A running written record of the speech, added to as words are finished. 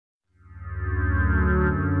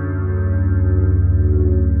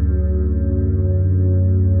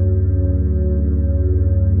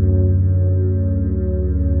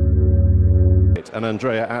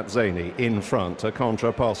Andrea A.Atzeni in front to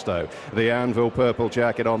Contrapposto. The Anvil purple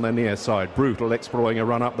jacket on the near side. Brutal exploring a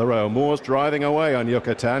run up the row. Moore's driving away on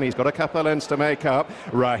Yucatan. He's got a couple of lengths to make up.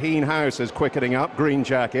 Raheen House is quickening up. Green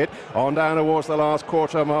jacket. On down towards the last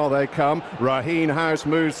quarter mile they come. Raheen House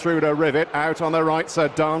moves through to Rivet. Out on the right, Sir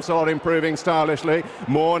Dancelot improving stylishly.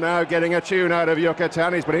 Moore now getting a tune out of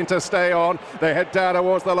Yucatan. He's been in to stay on. They head down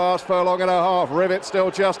towards the last furlong and a half. Rivet still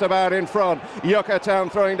just about in front. Yucatan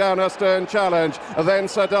throwing down a stern challenge. Then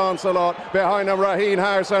Sir Dancelot. Behind them Raheen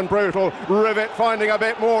House and Brutal. Rivet finding a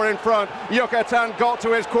bit more in front. Yucatan got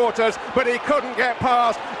to his quarters, but he couldn't get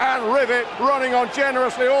past. And Rivet running on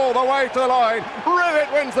generously all the way to the line. Rivet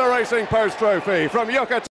wins the Racing Post Trophy from Yucatan.